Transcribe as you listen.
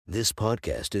This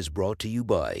podcast is brought to you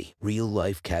by Real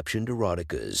Life Captioned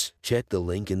Eroticas. Check the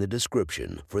link in the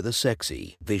description for the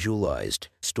sexy, visualized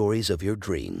stories of your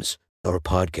dreams. Our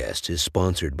podcast is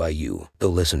sponsored by you, the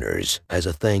listeners. As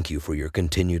a thank you for your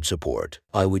continued support,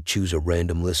 I would choose a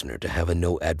random listener to have a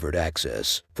no advert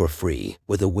access for free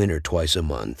with a winner twice a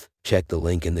month. Check the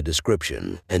link in the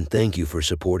description, and thank you for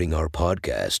supporting our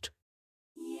podcast.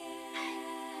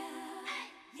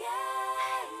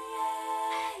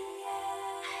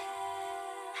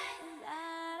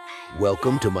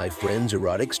 Welcome to my Friends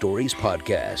Erotic Stories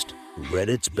podcast,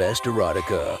 Reddit's Best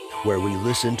Erotica, where we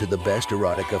listen to the best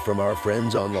erotica from our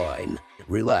friends online.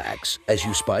 Relax as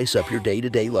you spice up your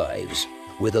day-to-day lives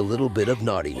with a little bit of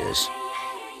naughtiness.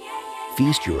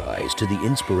 Feast your eyes to the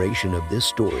inspiration of this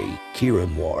story, Kira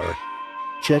Noir.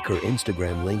 Check her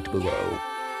Instagram linked below.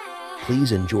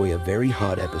 Please enjoy a very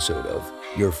hot episode of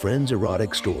Your Friends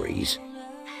Erotic Stories.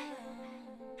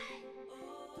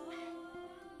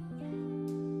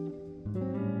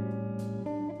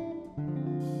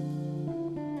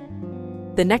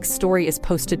 The next story is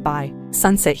posted by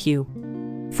Sunset Hue.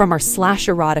 From our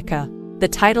 /erotica, the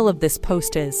title of this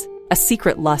post is A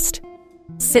Secret Lust.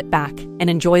 Sit back and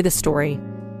enjoy the story.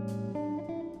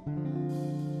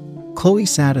 Chloe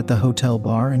sat at the hotel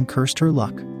bar and cursed her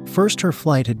luck. First, her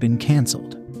flight had been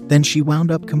canceled. Then she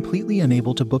wound up completely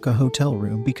unable to book a hotel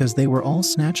room because they were all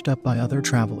snatched up by other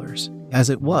travelers. As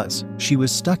it was, she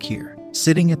was stuck here,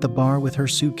 sitting at the bar with her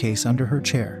suitcase under her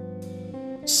chair,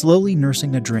 slowly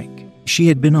nursing a drink. She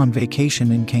had been on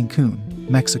vacation in Cancun,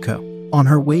 Mexico. On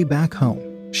her way back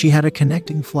home, she had a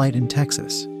connecting flight in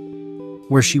Texas,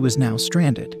 where she was now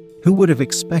stranded. Who would have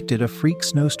expected a freak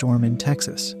snowstorm in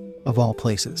Texas, of all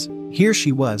places? Here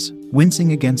she was,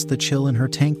 wincing against the chill in her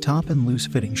tank top and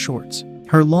loose-fitting shorts.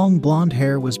 Her long blonde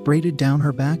hair was braided down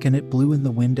her back and it blew in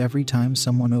the wind every time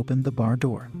someone opened the bar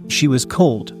door. She was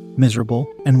cold, miserable,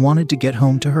 and wanted to get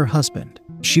home to her husband.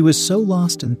 She was so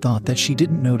lost in thought that she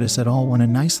didn't notice at all when a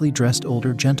nicely dressed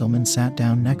older gentleman sat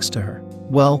down next to her.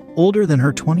 Well, older than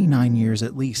her 29 years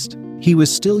at least. He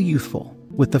was still youthful,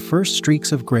 with the first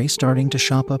streaks of gray starting to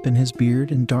shop up in his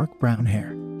beard and dark brown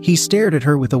hair. He stared at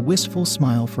her with a wistful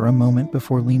smile for a moment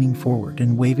before leaning forward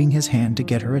and waving his hand to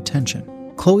get her attention.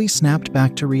 Chloe snapped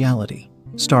back to reality,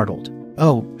 startled.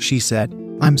 "Oh," she said,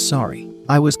 "I'm sorry.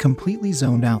 I was completely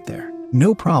zoned out there."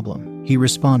 "No problem," he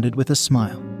responded with a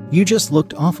smile. "You just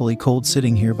looked awfully cold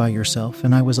sitting here by yourself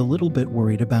and I was a little bit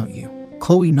worried about you."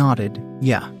 Chloe nodded.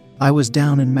 "Yeah, I was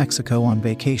down in Mexico on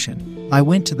vacation. I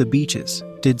went to the beaches,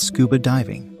 did scuba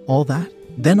diving, all that.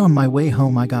 Then on my way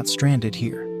home I got stranded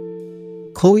here."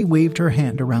 Chloe waved her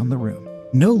hand around the room.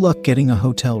 "No luck getting a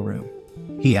hotel room?"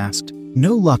 he asked.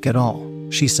 "No luck at all,"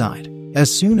 she sighed.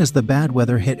 "As soon as the bad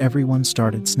weather hit, everyone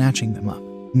started snatching them up.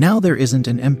 Now there isn't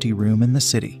an empty room in the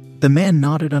city." The man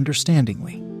nodded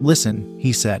understandingly. "Listen,"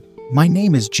 he said, "my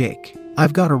name is Jake.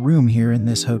 I've got a room here in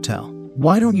this hotel.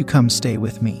 Why don't you come stay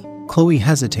with me?" Chloe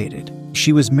hesitated.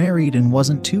 She was married and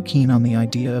wasn't too keen on the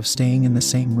idea of staying in the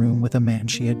same room with a man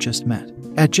she had just met.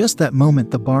 At just that moment,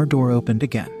 the bar door opened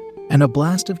again, and a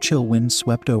blast of chill wind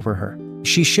swept over her.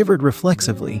 She shivered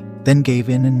reflexively, then gave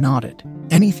in and nodded.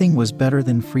 Anything was better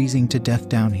than freezing to death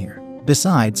down here.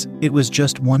 Besides, it was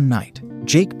just one night.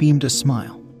 Jake beamed a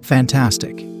smile.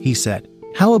 "Fantastic," he said.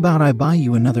 "How about I buy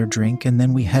you another drink and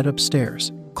then we head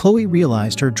upstairs?" Chloe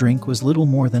realized her drink was little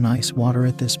more than ice water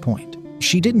at this point.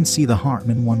 She didn't see the harm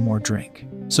in one more drink,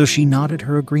 so she nodded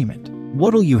her agreement.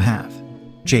 "What'll you have?"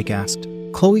 Jake asked.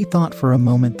 Chloe thought for a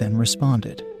moment, then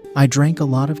responded, "I drank a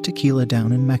lot of tequila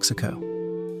down in Mexico,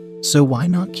 so why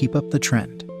not keep up the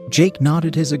trend?" Jake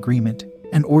nodded his agreement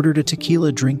and ordered a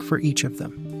tequila drink for each of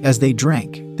them. As they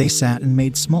drank, they sat and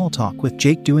made small talk, with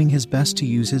Jake doing his best to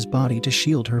use his body to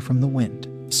shield her from the wind.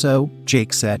 "So,"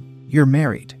 Jake said, "you're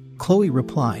married?" Chloe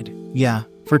replied, "Yeah,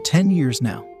 for 10 years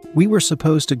now. We were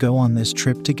supposed to go on this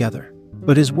trip together,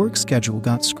 but his work schedule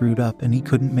got screwed up and he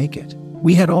couldn't make it.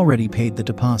 We had already paid the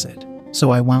deposit,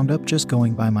 so I wound up just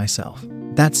going by myself."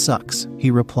 "That sucks," he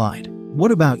replied.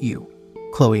 "What about you?"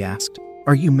 Chloe asked.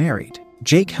 "Are you married?"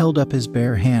 Jake held up his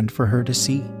bare hand for her to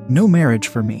see. "No marriage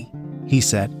for me," he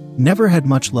said. "Never had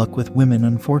much luck with women,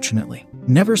 unfortunately.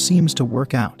 Never seems to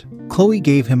work out." Chloe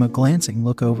gave him a glancing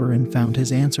look over and found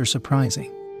his answer surprising.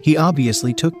 He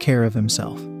obviously took care of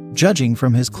himself. Judging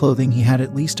from his clothing, he had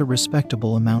at least a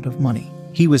respectable amount of money.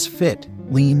 He was fit,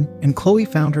 lean, and Chloe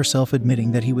found herself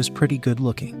admitting that he was pretty good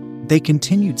looking. They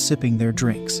continued sipping their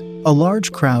drinks. A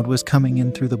large crowd was coming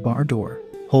in through the bar door.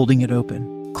 Holding it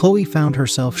open, Chloe found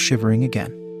herself shivering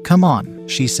again. "Come on,"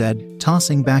 she said,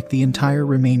 tossing back the entire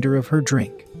remainder of her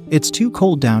drink. "It's too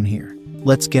cold down here.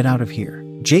 Let's get out of here."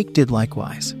 Jake did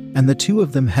likewise. and the two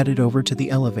of them headed over to the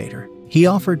elevator. He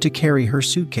offered to carry her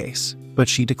suitcase, but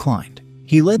she declined.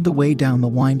 He led the way down the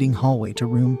winding hallway to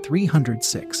room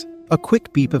 306. A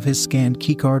quick beep of his scanned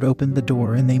keycard opened the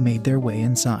door and they made their way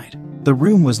inside. The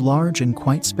room was large and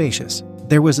quite spacious.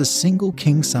 There was a single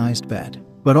king-sized bed,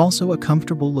 but also a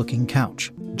comfortable-looking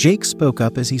couch. Jake spoke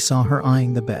up as he saw her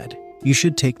eyeing the bed. "You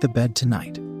should take the bed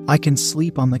tonight. I can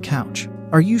sleep on the couch."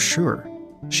 "Are you sure?"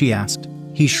 she asked.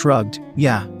 He shrugged.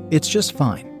 "Yeah, it's just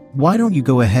fine. Why don't you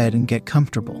go ahead and get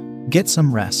comfortable? Get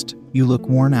some rest. You look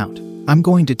worn out. I'm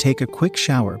going to take a quick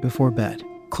shower before bed."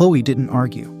 Chloe didn't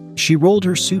argue. She rolled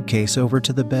her suitcase over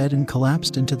to the bed and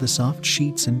collapsed into the soft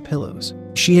sheets and pillows.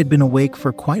 She had been awake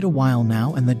for quite a while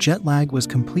now, and the jet lag was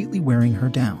completely wearing her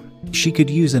down. She could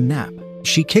use a nap.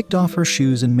 She kicked off her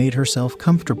shoes and made herself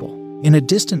comfortable. In a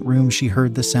distant room, she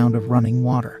heard the sound of running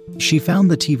water. She found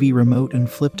the TV remote and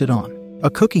flipped it on. A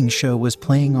cooking show was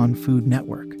playing on Food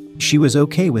Network. She was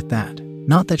okay with that.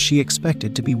 Not that she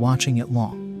expected to be watching it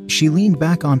long. She leaned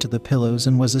back onto the pillows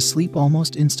and was asleep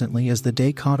almost instantly as the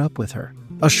day caught up with her.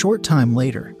 A short time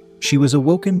later, she was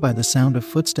awoken by the sound of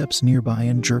footsteps nearby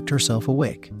and jerked herself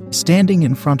awake. Standing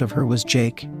in front of her was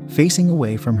Jake, facing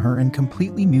away from her and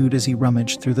completely nude as he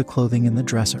rummaged through the clothing in the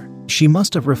dresser. She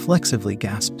must have reflexively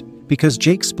gasped, because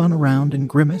Jake spun around and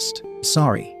grimaced.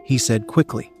 "Sorry," he said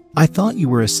quickly. "I thought you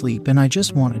were asleep and I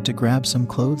just wanted to grab some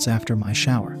clothes after my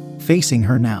shower." Facing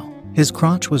her now, his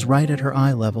crotch was right at her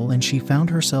eye level and she found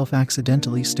herself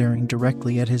accidentally staring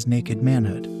directly at his naked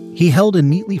manhood. He held a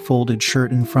neatly folded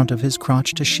shirt in front of his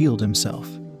crotch to shield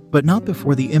himself, but not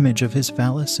before the image of his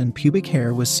phallus and pubic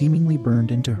hair was seemingly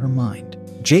burned into her mind.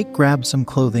 Jake grabbed some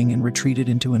clothing and retreated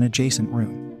into an adjacent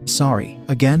room. "Sorry,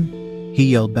 again?"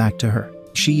 he yelled back to her.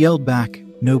 She yelled back,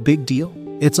 "No big deal.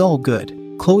 It's all good."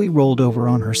 Chloe rolled over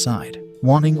on her side,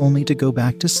 wanting only to go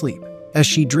back to sleep. As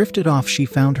she drifted off, she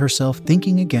found herself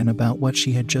thinking again about what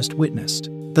she had just witnessed.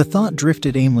 The thought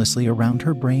drifted aimlessly around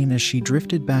her brain as she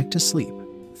drifted back to sleep,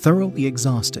 thoroughly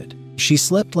exhausted. She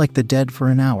slept like the dead for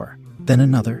an hour, then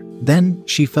another. Then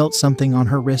she felt something on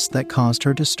her wrist that caused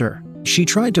her to stir. She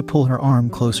tried to pull her arm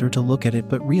closer to look at it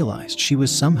but realized she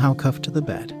was somehow cuffed to the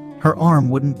bed. Her arm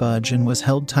wouldn't budge and was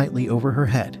held tightly over her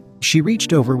head. She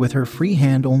reached over with her free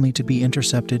hand only to be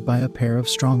intercepted by a pair of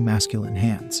strong masculine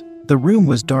hands. The room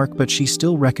was dark, but she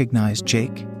still recognized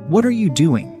Jake. "What are you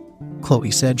doing?"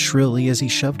 Chloe said shrilly as he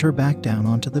shoved her back down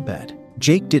onto the bed.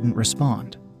 Jake didn't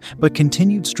respond, but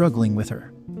continued struggling with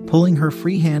her, pulling her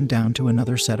free hand down to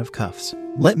another set of cuffs.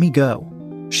 "Let me go,"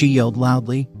 she yelled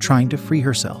loudly, trying to free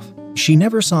herself. She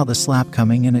never saw the slap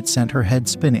coming and it sent her head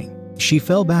spinning. She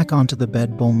fell back onto the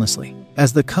bed bonelessly.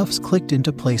 As the cuffs clicked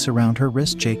into place around her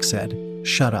wrist, Jake said,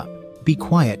 "Shut up. Be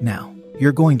quiet now.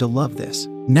 You're going to love this."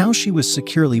 Now she was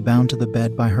securely bound to the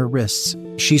bed by her wrists.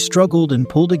 She struggled and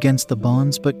pulled against the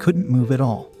bonds but couldn't move at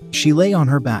all. She lay on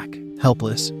her back,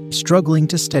 helpless, struggling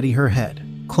to steady her head.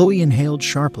 Chloe inhaled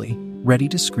sharply, ready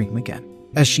to scream again.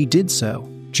 As she did so,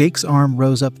 Jake's arm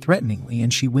rose up threateningly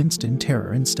and she winced in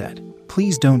terror instead.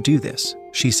 "Please don't do this,"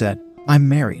 she said. "I'm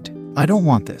married. I don't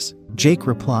want this." Jake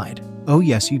replied, "Oh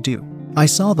yes you do. I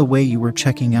saw the way you were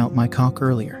checking out my cock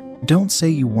earlier. Don't say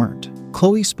you weren't."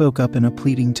 Chloe spoke up in a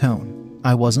pleading tone.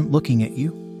 "I wasn't looking at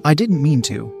you. I didn't mean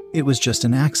to. It was just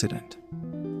an accident.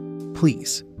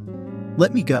 Please,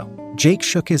 let me go." Jake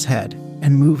shook his head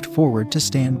and moved forward to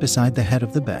stand beside the head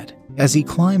of the bed. As he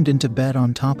climbed into bed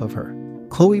on top of her,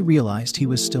 Chloe realized he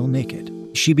was still naked.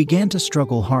 She began to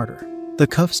struggle harder, the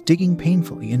cuffs digging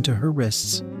painfully into her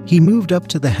wrists. He moved up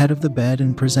to the head of the bed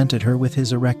and presented her with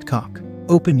his erect cock.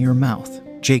 "Open your mouth,"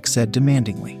 Jake said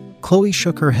demandingly. Chloe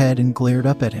shook her head and glared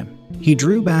up at him. He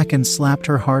drew back and slapped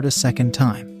her hard a second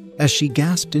time. As she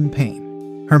gasped in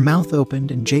pain, her mouth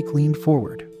opened and Jake leaned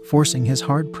forward, forcing his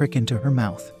hard prick into her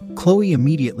mouth. Chloe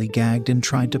immediately gagged and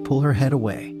tried to pull her head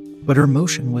away, but her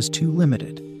motion was too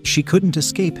limited. She couldn't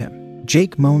escape him.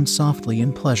 Jake moaned softly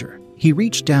in pleasure. He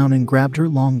reached down and grabbed her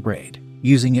long braid,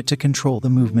 using it to control the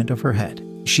movement of her head.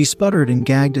 She sputtered and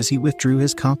gagged as he withdrew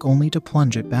his cock only to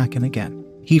plunge it back in again.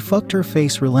 He fucked her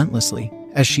face relentlessly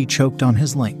as she choked on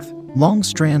his length. Long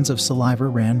strands of saliva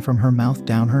ran from her mouth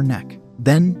down her neck.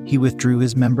 Then he withdrew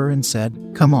his member and said,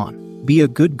 "Come on, be a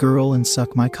good girl and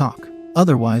suck my cock.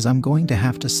 Otherwise I'm going to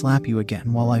have to slap you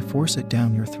again while I force it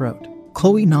down your throat."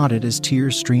 Chloe nodded as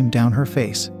tears streamed down her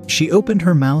face. She opened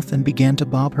her mouth and began to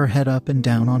bob her head up and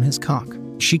down on his cock.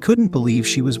 She couldn't believe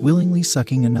she was willingly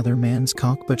sucking another man's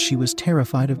cock, but she was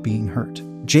terrified of being hurt.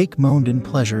 Jake moaned in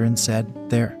pleasure and said,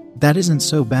 "There, that isn't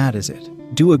so bad, is it?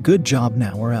 Do a good job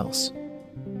now or else."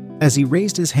 As he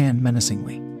raised his hand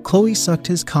menacingly, Chloe sucked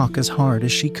his cock as hard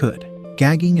as she could.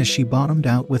 gagging as she bottomed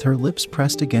out with her lips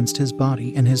pressed against his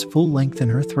body and his full length in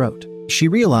her throat. She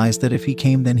realized that if he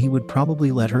came, then he would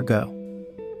probably let her go.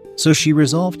 So she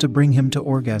resolved to bring him to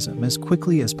orgasm as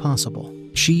quickly as possible.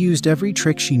 She used every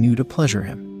trick she knew to pleasure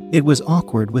him. It was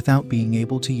awkward without being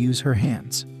able to use her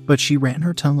hands, but she ran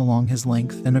her tongue along his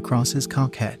length and across his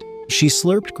cockhead. She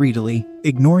slurped greedily,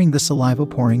 ignoring the saliva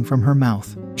pouring from her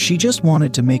mouth. She just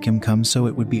wanted to make him come so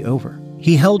it would be over.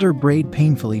 He held her braid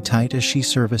painfully tight as she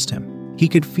serviced him. He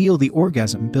could feel the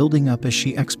orgasm building up as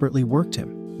she expertly worked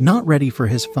him. Not ready for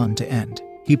his fun to end,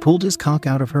 he pulled his cock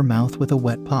out of her mouth with a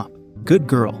wet pop. "Good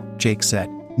girl," Jake said.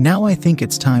 "Now I think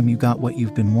it's time you got what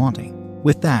you've been wanting."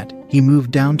 With that, he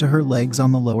moved down to her legs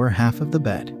on the lower half of the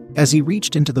bed. As he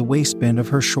reached into the waistband of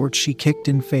her shorts, she kicked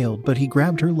and failed, but he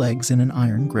grabbed her legs in an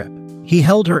iron grip. He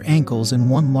held her ankles in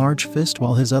one large fist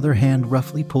while his other hand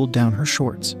roughly pulled down her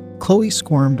shorts. Chloe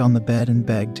squirmed on the bed and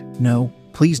begged, "No,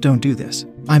 please don't do this.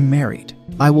 I'm married.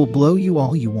 I will blow you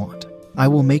all you want. I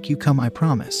will make you come, I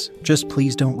promise. Just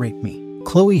please don't rape me."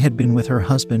 Chloe had been with her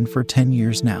husband for 10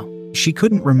 years now. She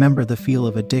couldn't remember the feel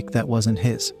of a dick that wasn't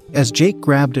his. As Jake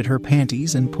grabbed at her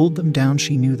panties and pulled them down,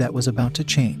 she knew that was about to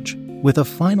change. With a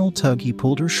final tug, he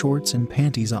pulled her shorts and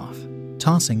panties off,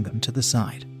 tossing them to the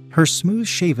side. Her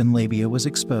smooth-shaven labia was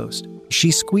exposed. She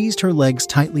squeezed her legs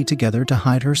tightly together to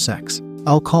hide her sex.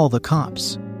 "I'll call the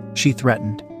cops," she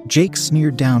threatened. Jake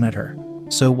sneered down at her.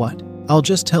 "So what? I'll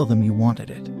just tell them you wanted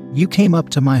it. You came up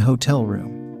to my hotel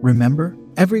room, remember?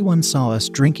 Everyone saw us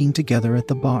drinking together at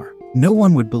the bar. No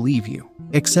one would believe you,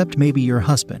 except maybe your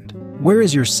husband. Where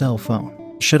is your cell phone?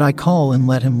 Should I call and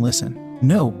let him listen?"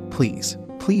 "No, please.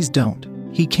 Please don't.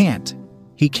 He can't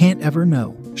ever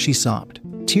know," she sobbed.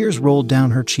 Tears rolled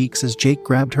down her cheeks as Jake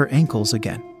grabbed her ankles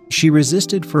again. She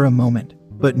resisted for a moment,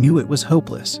 but knew it was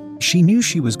hopeless. She knew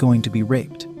she was going to be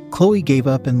raped. Chloe gave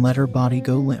up and let her body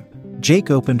go limp.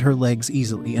 Jake opened her legs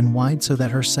easily and wide so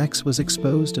that her sex was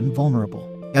exposed and vulnerable.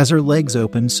 As her legs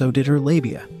opened, so did her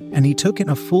labia, and he took in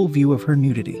a full view of her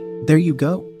nudity. "There you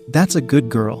go. That's a good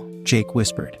girl," Jake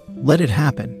whispered. "Let it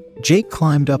happen." Jake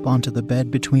climbed up onto the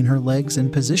bed between her legs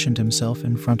and positioned himself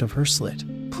in front of her slit.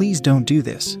 "Please don't do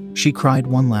this," she cried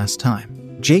one last time.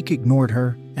 Jake ignored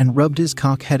her and rubbed his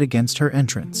cock head against her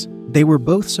entrance. They were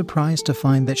both surprised to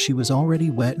find that she was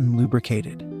already wet and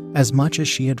lubricated, as much as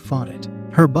she had fought it.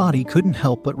 Her body couldn't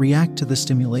help but react to the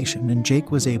stimulation, and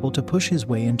Jake was able to push his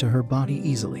way into her body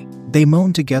easily. They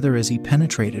moaned together as he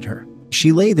penetrated her.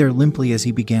 She lay there limply as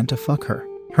he began to fuck her.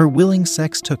 Her willing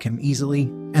sex took him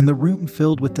easily, and the room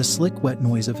filled with the slick, wet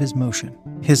noise of his motion.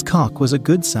 His cock was a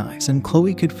good size, and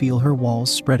Chloe could feel her walls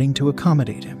spreading to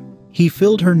accommodate him. He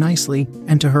filled her nicely,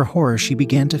 and to her horror she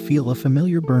began to feel a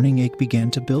familiar burning ache began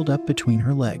to build up between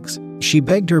her legs. She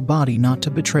begged her body not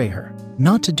to betray her,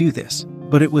 not to do this,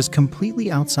 but it was completely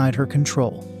outside her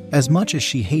control. As much as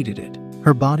she hated it,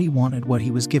 her body wanted what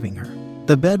he was giving her.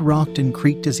 The bed rocked and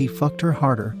creaked as he fucked her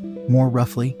harder, more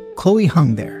roughly. Chloe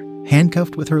hung there,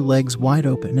 handcuffed with her legs wide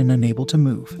open and unable to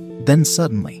move. Then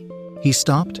suddenly, he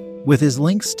stopped, with his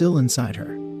link still inside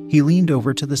her. He leaned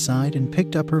over to the side and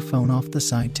picked up her phone off the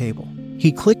side table.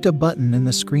 He clicked a button and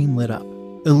the screen lit up,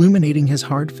 illuminating his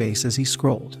hard face as he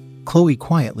scrolled. Chloe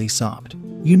quietly sobbed.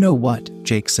 "You know what?"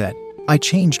 Jake said. "I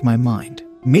changed my mind.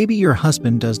 Maybe your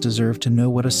husband does deserve to know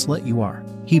what a slut you are."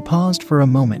 He paused for a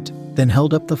moment, then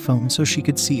held up the phone so she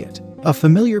could see it. A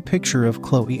familiar picture of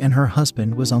Chloe and her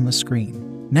husband was on the screen,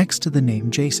 next to the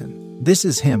name Jason. "This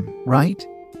is him, right?"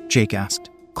 Jake asked.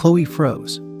 Chloe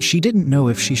froze. She didn't know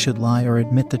if she should lie or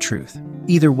admit the truth.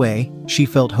 Either way, she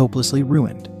felt hopelessly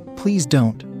ruined. "Please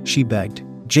don't," she begged.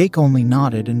 Jake only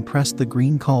nodded and pressed the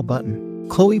green call button.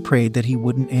 Chloe prayed that he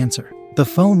wouldn't answer. The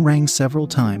phone rang several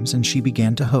times and she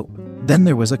began to hope. Then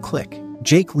there was a click.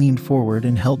 Jake leaned forward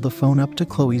and held the phone up to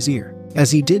Chloe's ear.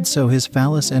 As he did so, his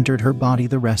phallus entered her body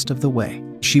the rest of the way.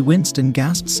 She winced and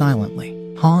gasped silently.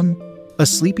 "Han?" A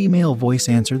sleepy male voice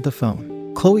answered the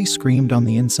phone. Chloe screamed on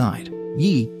the inside.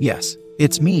 Yes,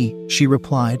 it's me," she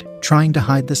replied, trying to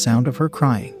hide the sound of her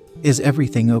crying. "Is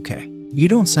everything okay?" "You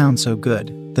don't sound so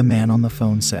good," the man on the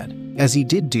phone said. As he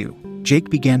did do, Jake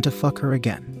began to fuck her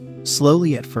again.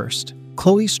 Slowly at first,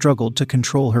 Chloe struggled to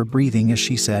control her breathing as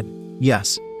she said,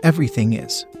 "Yes, everything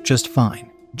is just fine."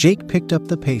 Jake picked up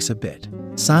the pace a bit,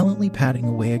 silently patting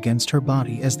away against her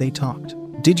body as they talked.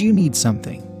 "Did you need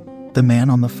something?" the man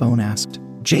on the phone asked.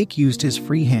 Jake used his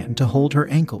free hand to hold her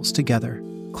ankles together,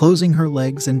 closing her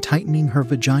legs and tightening her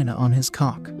vagina on his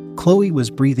cock. Chloe was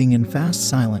breathing in fast,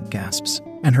 silent gasps,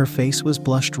 and her face was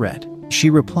blushed red. She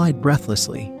replied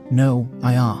breathlessly, "No,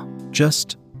 I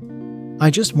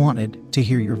just wanted to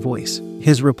hear your voice."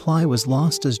 His reply was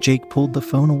lost as Jake pulled the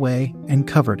phone away and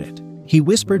covered it. He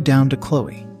whispered down to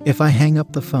Chloe, If I hang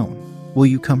up the phone, will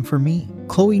you come for me?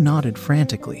 Chloe nodded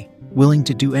frantically, willing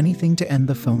to do anything to end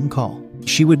the phone call.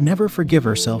 She would never forgive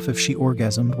herself if she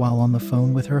orgasmed while on the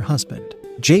phone with her husband.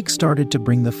 Jake started to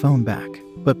bring the phone back,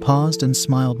 but paused and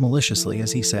smiled maliciously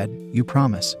as he said, "You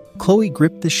promise?" Chloe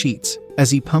gripped the sheets as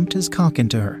he pumped his cock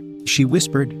into her. She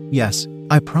whispered, "Yes,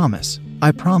 I promise.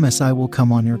 I promise I will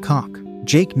come on your cock."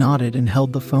 Jake nodded and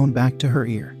held the phone back to her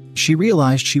ear. She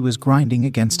realized she was grinding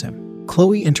against him.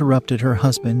 Chloe interrupted her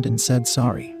husband and said,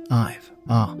 "Sorry, I've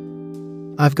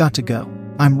got to go.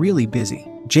 I'm really busy."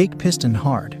 Jake pistoned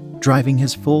hard, driving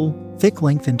his full, thick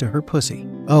length into her pussy.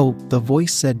 "Oh," the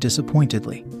voice said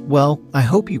disappointedly. "Well, I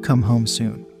hope you come home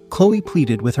soon." Chloe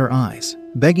pleaded with her eyes,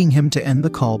 begging him to end the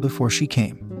call before she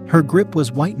came. Her grip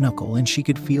was white knuckle and she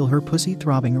could feel her pussy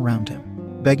throbbing around him,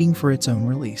 begging for its own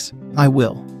release. "I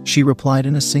will," she replied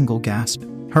in a single gasp.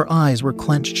 Her eyes were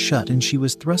clenched shut and she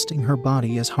was thrusting her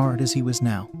body as hard as he was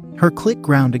now. Her clit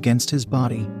ground against his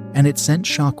body, and it sent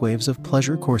shockwaves of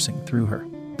pleasure coursing through her.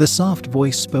 The soft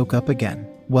voice spoke up again.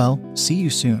 "Well, see you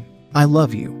soon. I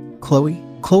love you, Chloe."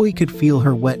 Chloe could feel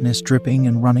her wetness dripping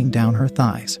and running down her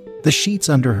thighs. The sheets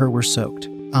under her were soaked.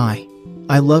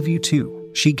 I love you too,"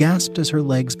 she gasped as her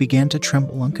legs began to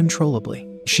tremble uncontrollably.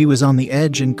 She was on the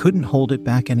edge and couldn't hold it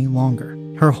back any longer.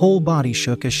 Her whole body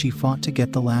shook as she fought to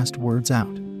get the last words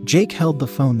out. Jake held the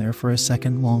phone there for a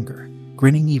second longer,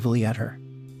 grinning evilly at her,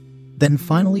 then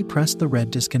finally pressed the red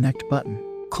disconnect button.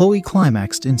 Chloe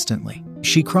climaxed instantly.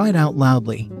 She cried out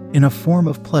loudly, in a form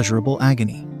of pleasurable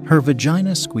agony. Her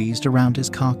vagina squeezed around his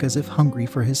cock as if hungry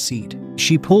for his seed.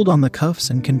 She pulled on the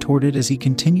cuffs and contorted as he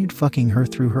continued fucking her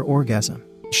through her orgasm.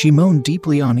 She moaned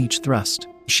deeply on each thrust.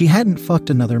 She hadn't fucked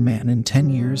another man in 10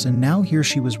 years, and now here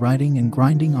she was riding and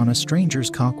grinding on a stranger's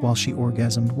cock while she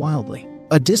orgasmed wildly.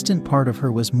 A distant part of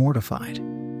her was mortified,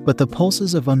 but the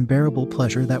pulses of unbearable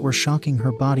pleasure that were shocking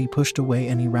her body pushed away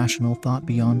any rational thought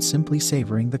beyond simply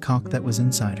savoring the cock that was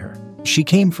inside her. She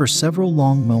came for several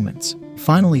long moments.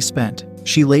 Finally spent,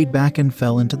 she laid back and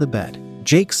fell into the bed.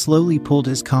 Jake slowly pulled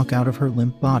his cock out of her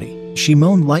limp body. She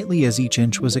moaned lightly as each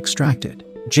inch was extracted.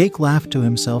 Jake laughed to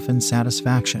himself in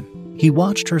satisfaction. He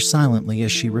watched her silently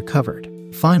as she recovered.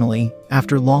 Finally,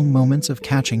 after long moments of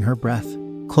catching her breath,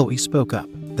 Chloe spoke up.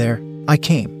 "There, I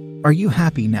came. Are you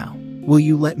happy now? Will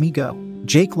you let me go?"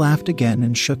 Jake laughed again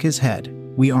and shook his head.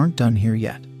 "We aren't done here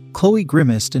yet." Chloe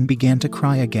grimaced and began to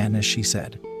cry again as she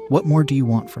said, "What more do you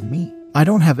want from me? I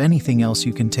don't have anything else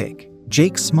you can take."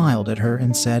 Jake smiled at her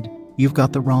and said, "You've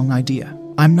got the wrong idea.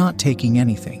 I'm not taking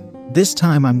anything. This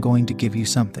time I'm going to give you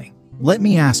something. Let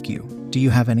me ask you, do you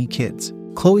have any kids?"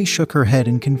 Chloe shook her head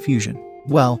in confusion.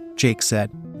 "Well," Jake said,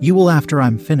 "you will after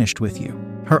I'm finished with you."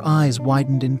 Her eyes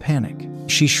widened in panic.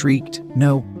 She shrieked,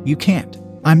 "No, you can't.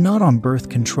 I'm not on birth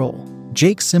control."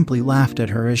 Jake simply laughed at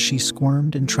her as she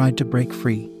squirmed and tried to break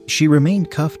free. She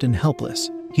remained cuffed and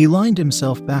helpless. He lined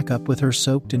himself back up with her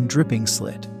soaked and dripping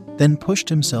slit, then pushed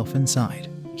himself inside.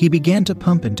 He began to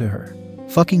pump into her,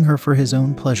 fucking her for his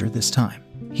own pleasure this time.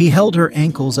 He held her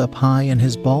ankles up high and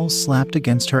his balls slapped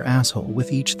against her asshole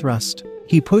with each thrust.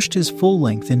 He pushed his full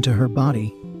length into her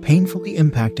body, painfully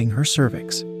impacting her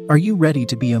cervix. "Are you ready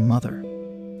to be a mother?"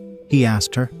 he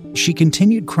asked her. She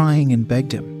continued crying and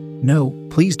begged him, "No,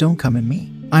 please don't come in me.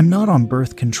 I'm not on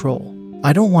birth control.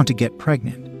 I don't want to get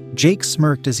pregnant." Jake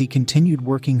smirked as he continued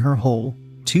working her whole.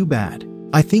 "Too bad.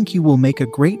 I think you will make a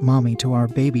great mommy to our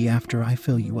baby after I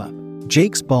fill you up."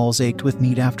 Jake's balls ached with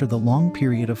need after the long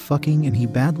period of fucking and he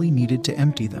badly needed to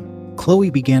empty them. Chloe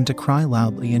began to cry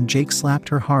loudly and Jake slapped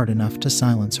her hard enough to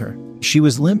silence her. She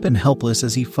was limp and helpless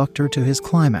as he fucked her to his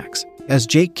climax. As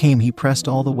Jake came, he pressed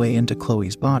all the way into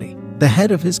Chloe's body. The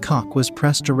head of his cock was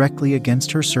pressed directly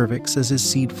against her cervix as his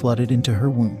seed flooded into her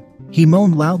womb. He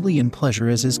moaned loudly in pleasure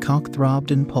as his cock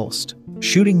throbbed and pulsed,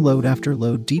 shooting load after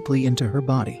load deeply into her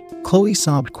body. Chloe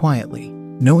sobbed quietly,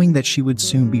 knowing that she would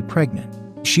soon be pregnant.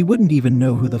 She wouldn't even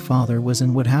know who the father was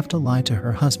and would have to lie to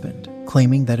her husband,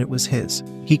 claiming that it was his.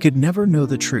 He could never know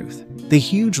the truth. The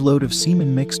huge load of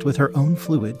semen mixed with her own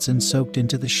fluids and soaked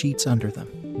into the sheets under them.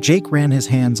 Jake ran his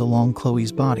hands along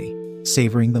Chloe's body,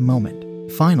 savoring the moment.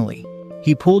 Finally,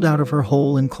 he pulled out of her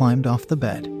hole and climbed off the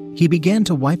bed. He began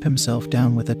to wipe himself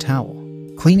down with a towel,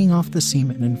 cleaning off the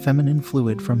semen and feminine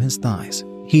fluid from his thighs.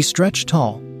 He stretched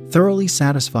tall, thoroughly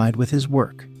satisfied with his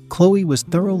work. Chloe was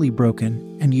thoroughly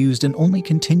broken and used and only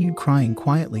continued crying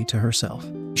quietly to herself.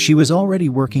 She was already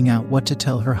working out what to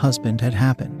tell her husband had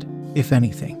happened, if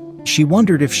anything. She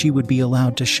wondered if she would be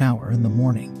allowed to shower in the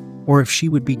morning, or if she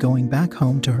would be going back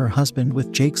home to her husband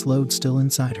with Jake's load still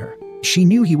inside her. She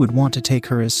knew he would want to take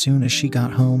her as soon as she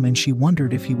got home, and she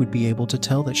wondered if he would be able to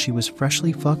tell that she was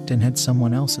freshly fucked and had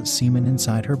someone else's semen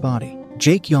inside her body.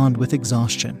 Jake yawned with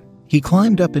exhaustion. He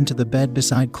climbed up into the bed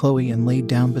beside Chloe and laid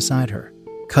down beside her,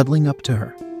 cuddling up to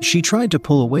her. She tried to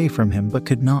pull away from him but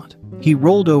could not. He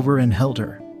rolled over and held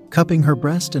her, cupping her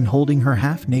breast and holding her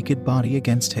half-naked body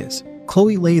against his.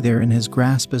 Chloe lay there in his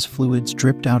grasp as fluids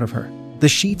dripped out of her. The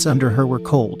sheets under her were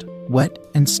cold, wet,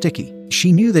 and sticky.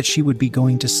 She knew that she would be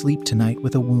going to sleep tonight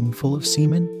with a womb full of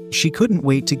semen. She couldn't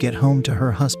wait to get home to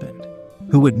her husband,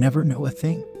 who would never know a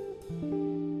thing.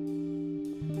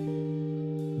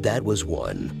 That was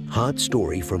one hot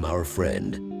story from our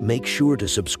friend. Make sure to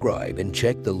subscribe and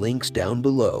check the links down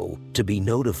below to be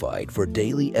notified for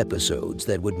daily episodes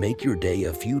that would make your day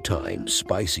a few times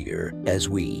spicier as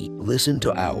we listen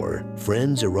to our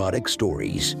friends' erotic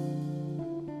stories.